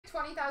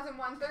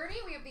20,130.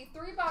 We have the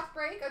 3-box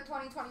break of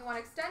 2021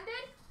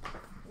 extended.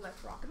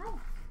 Let's rock and roll.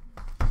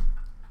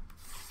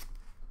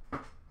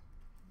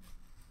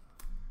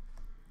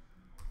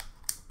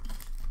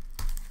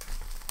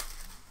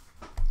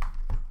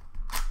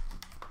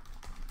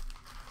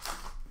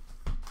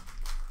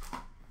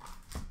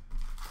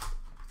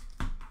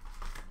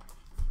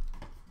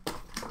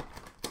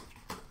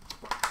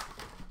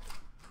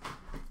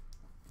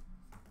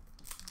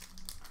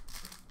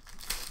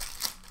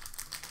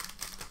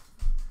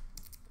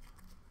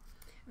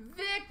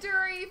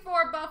 Victory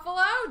for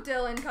Buffalo,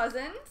 Dylan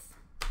Cousins.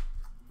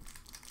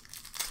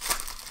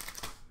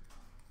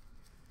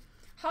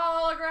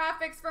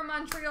 Holographics for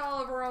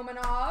Montreal of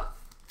Romanov.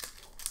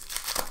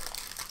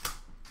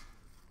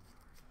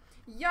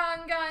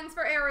 Young Guns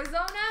for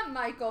Arizona,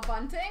 Michael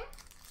Bunting.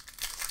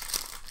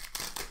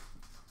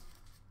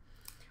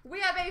 We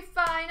have a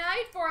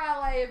Finite for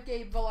LA of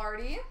Gabe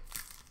Vilardi.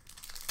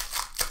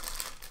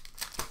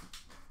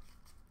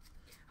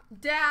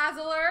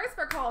 Dazzlers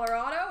for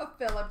Colorado of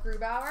Philip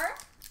Grubauer.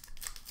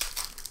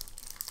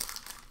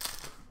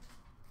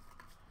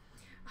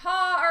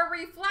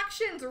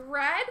 Reflections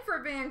Red for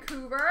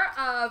Vancouver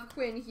of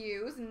Quinn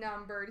Hughes,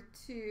 numbered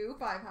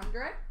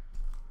 2/500.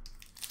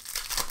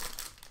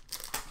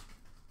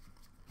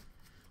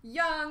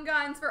 Young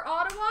Guns for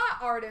Ottawa,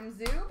 Artem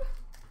Zub.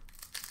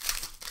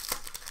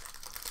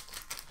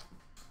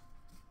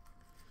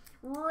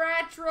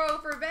 Retro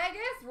for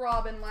Vegas,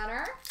 Robin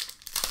Leonard.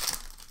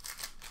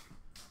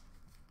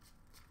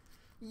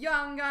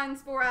 Young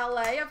Guns for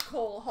LA of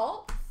Cole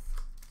Holtz.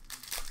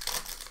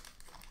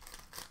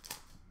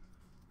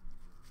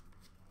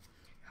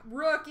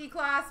 Rookie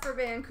class for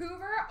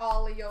Vancouver,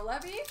 Ollie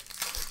Juolevi.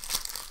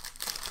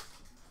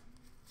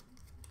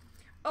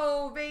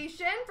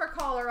 Ovation for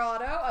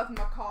Colorado of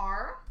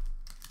Makar.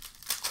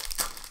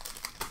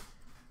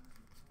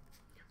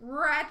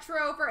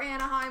 Retro for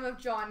Anaheim of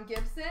John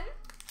Gibson.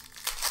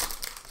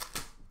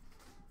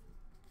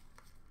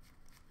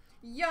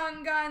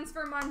 Young Guns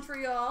for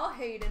Montreal,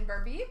 Hayden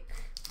Verbeek.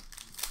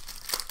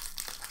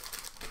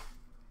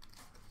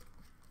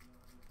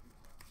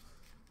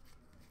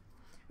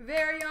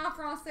 Variant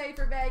Francais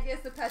for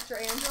Vegas of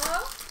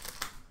Pietrangelo.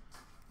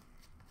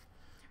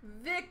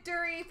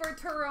 Victory for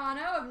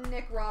Toronto of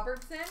Nick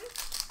Robertson.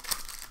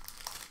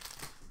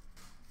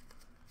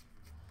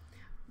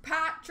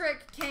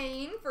 Patrick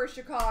Kane for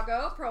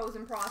Chicago, Pros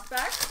and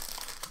Prospects.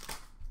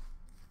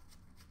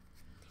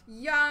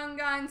 Young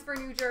Guns for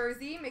New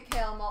Jersey,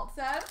 Mikhail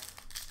Maltsev.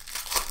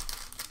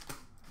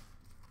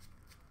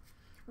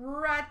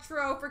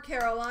 Retro for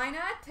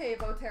Carolina,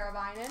 Teuvo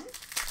Teravainen.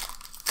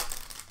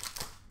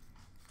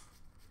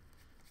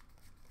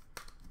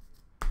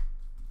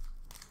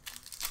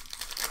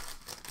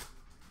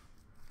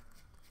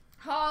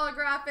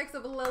 Holographics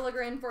of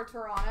Liljegren for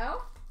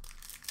Toronto.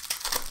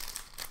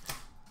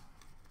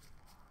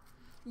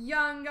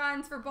 Young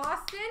Guns for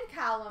Boston,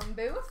 Callum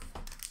Booth.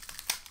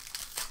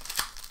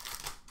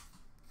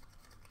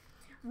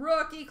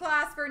 Rookie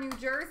class for New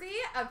Jersey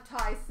of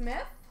Ty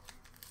Smith.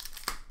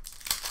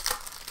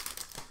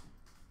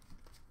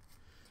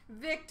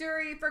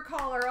 Victory for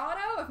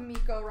Colorado of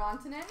Mikko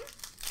Rantanen.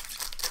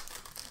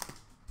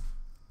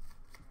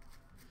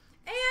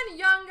 And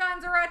Young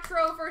Guns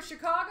Retro for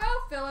Chicago,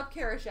 Philip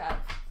Kurashev.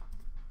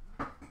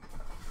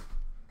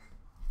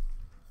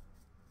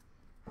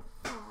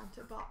 On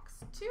to box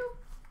 2.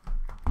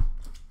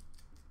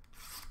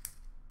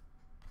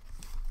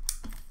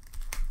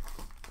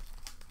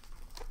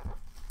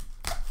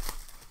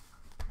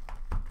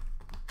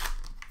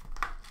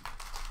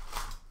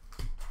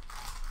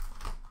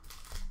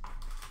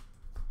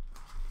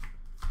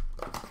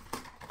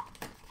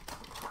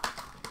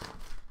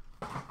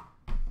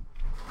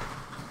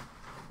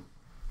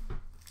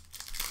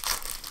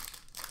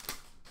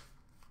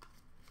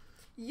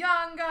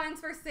 Young Guns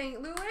for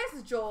St.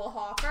 Louis, Joel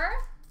Hofer.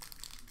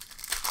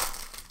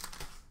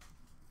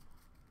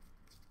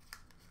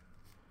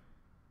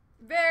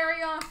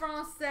 Variant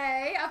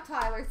Francais of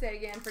Tyler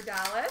Seguin for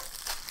Dallas.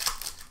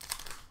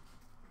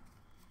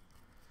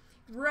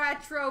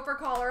 Retro for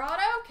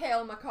Colorado,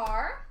 Cale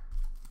Makar.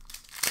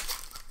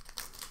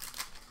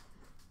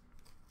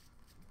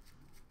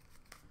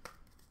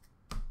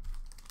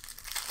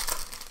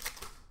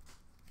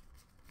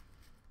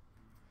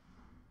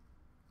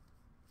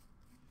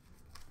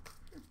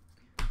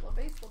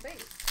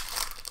 Base.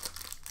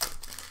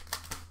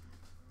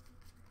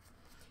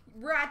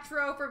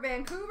 Retro for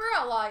Vancouver,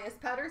 Elias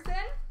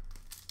Pettersson.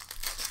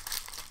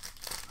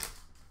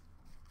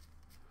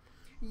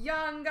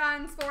 Young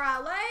Guns for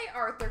LA,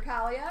 Arthur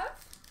Kaliev.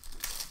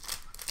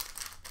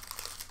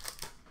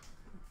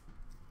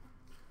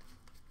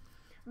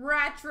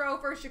 Retro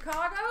for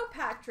Chicago,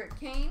 Patrick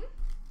Kane.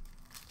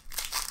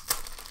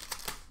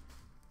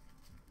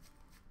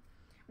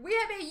 We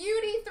have a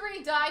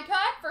UD3 die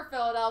cut for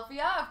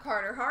Philadelphia of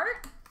Carter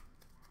Hart.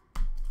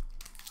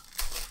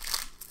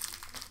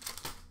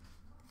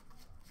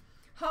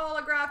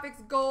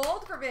 Holographics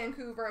Gold for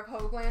Vancouver of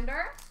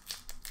Höglander.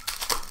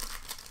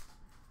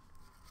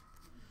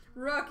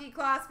 Rookie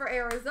class for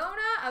Arizona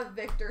of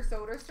Victor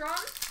Soderstrom.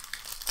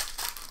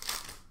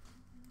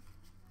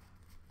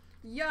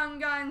 Young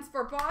Guns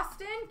for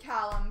Boston,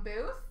 Callum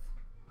Booth.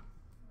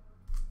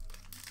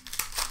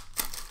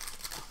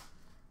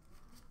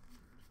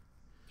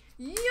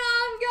 Young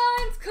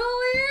Guns clear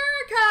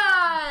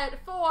cut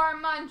for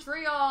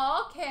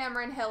Montreal,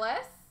 Cameron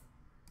Hillis.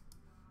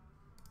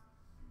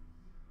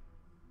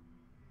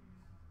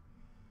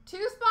 2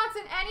 spots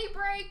in any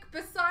break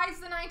besides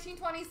the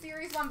 1920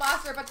 Series 1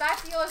 Buster, but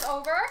that deal is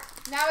over.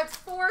 Now it's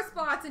 4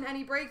 spots in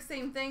any break,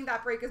 same thing,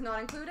 that break is not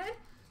included.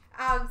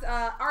 As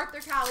Arthur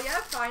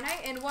Kaliev,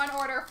 finite, in 1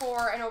 order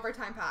for an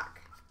overtime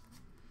pack.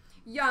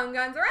 Young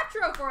Guns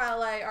Retro for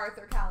LA,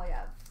 Arthur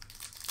Kaliev.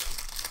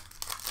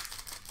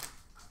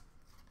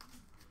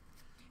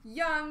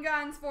 Young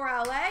Guns for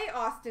LA,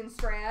 Austin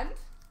Strand.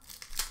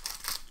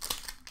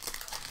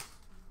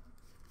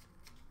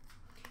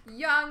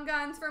 Young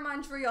Guns for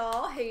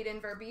Montreal, Hayden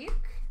Verbeek.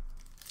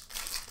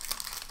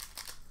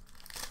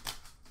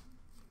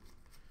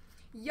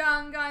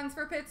 Young Guns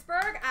for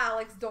Pittsburgh,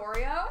 Alex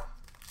Dorio.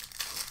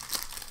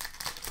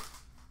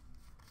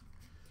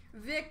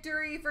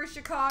 Victory for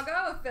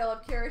Chicago,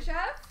 Philip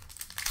Kirchev.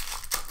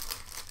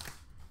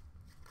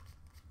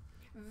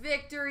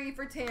 Victory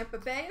for Tampa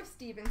Bay of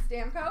Steven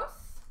Stamkos.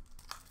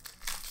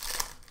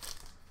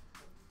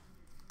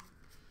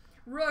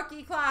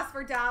 Rookie class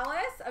for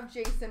Dallas of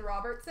Jason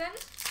Robertson.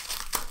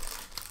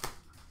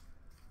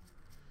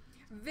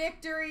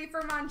 Victory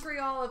for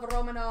Montreal of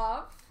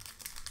Romanov.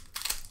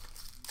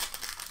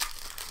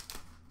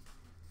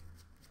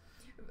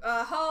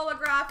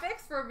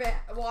 Holographics for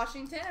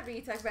Washington of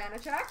Vitek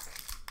Vanacek.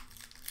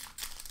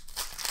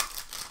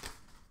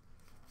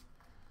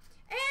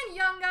 And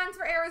Young Guns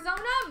for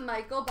Arizona,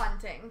 Michael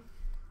Bunting.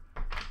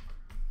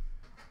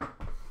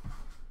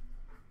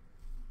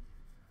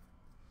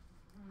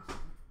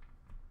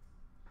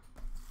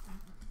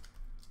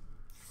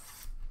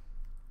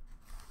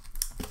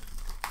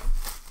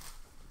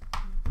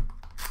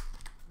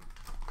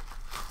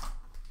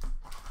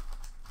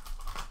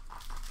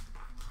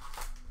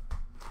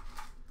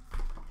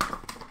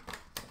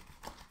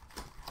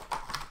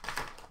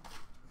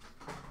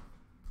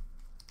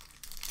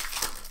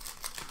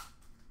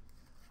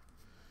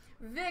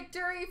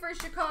 Victory for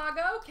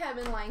Chicago,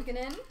 Kevin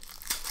Lankinen.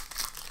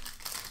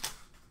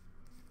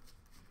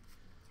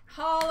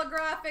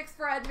 Holographics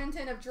for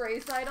Edmonton of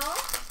Draisaitl.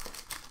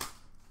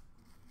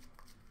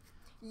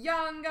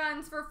 Young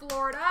Guns for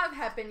Florida of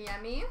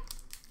Heponiemi.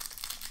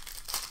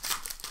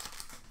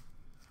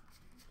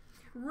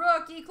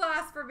 Rookie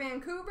class for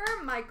Vancouver,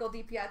 Michael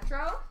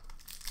DiPietro.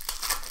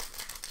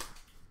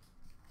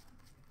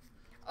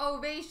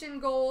 Ovation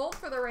Gold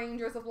for the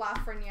Rangers of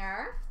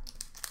Lafreniere.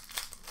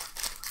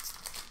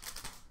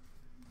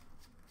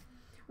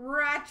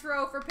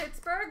 Retro for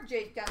Pittsburgh,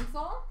 Jake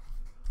Gensel.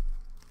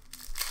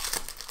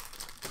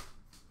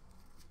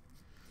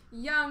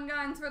 Young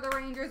Guns for the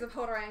Rangers of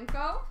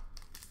Hodorenko.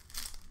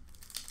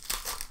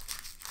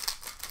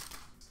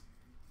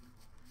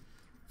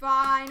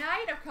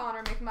 Finite of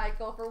Connor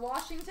McMichael for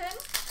Washington.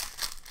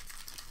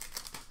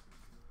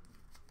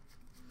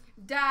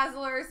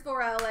 Dazzlers for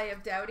LA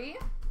of Doughty.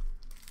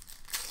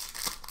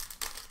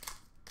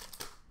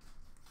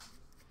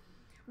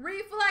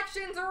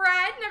 Reflections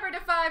red, number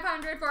to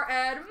 500 for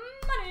Ed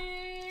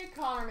Money,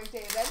 Connor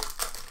McDavid.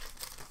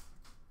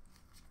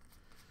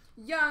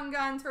 Young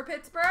Guns for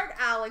Pittsburgh,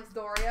 Alex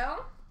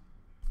Dorio.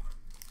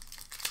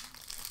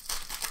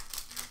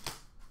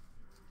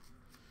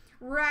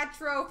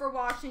 Retro for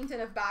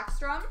Washington of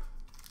Backstrom.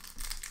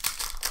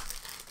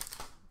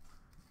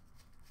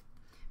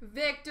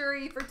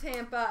 Victory for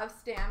Tampa of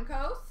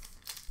Stamkos.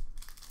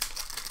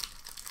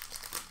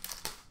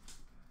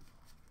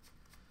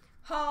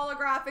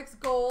 Holographics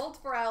Gold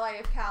for LA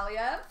of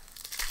Kaliev.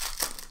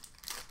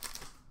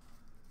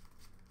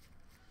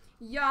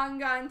 Young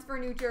Guns for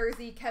New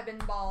Jersey, Kevin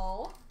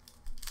Ball.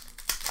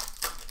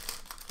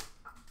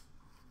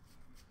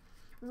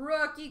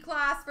 Rookie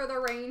class for the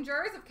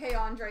Rangers of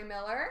K'Andre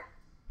Miller.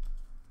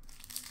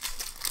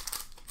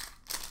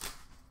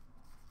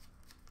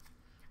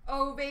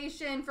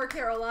 Ovation for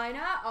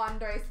Carolina,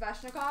 Andrei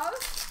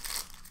Svechnikov.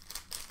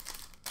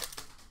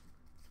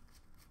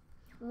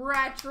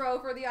 Retro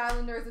for the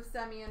Islanders of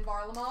Semyon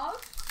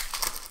Varlamov.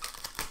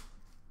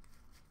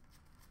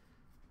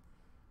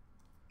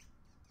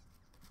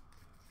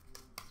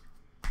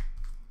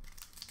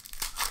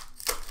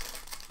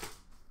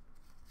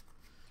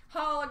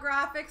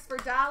 Holographics for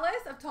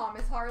Dallas of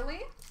Thomas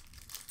Harley.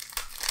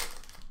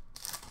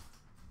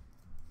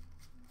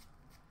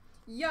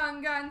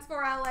 Young Guns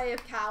for LA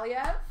of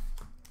Kaliev.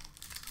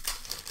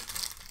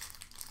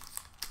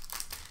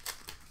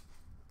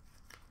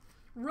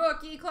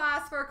 Rookie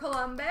class for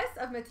Columbus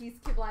of Matisse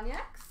Kivlenieks.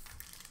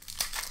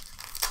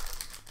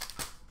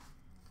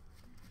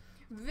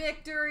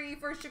 Victory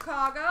for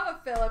Chicago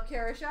of Philip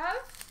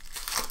Kirchev.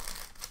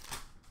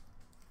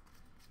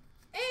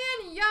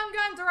 And Young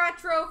Guns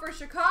Retro for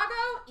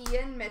Chicago,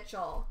 Ian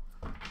Mitchell.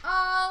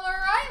 All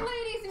right,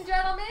 ladies and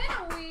gentlemen,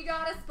 we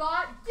got a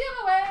spot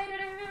giveaway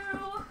to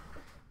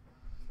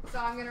do. So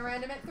I'm going to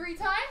random it 3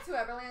 times.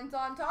 Whoever lands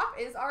on top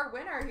is our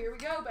winner. Here we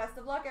go. Best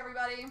of luck,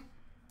 everybody.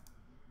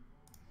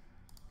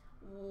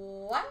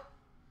 1,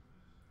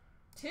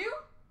 2,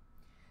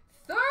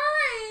 3.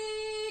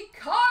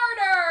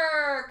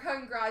 Carter!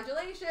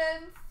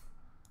 Congratulations.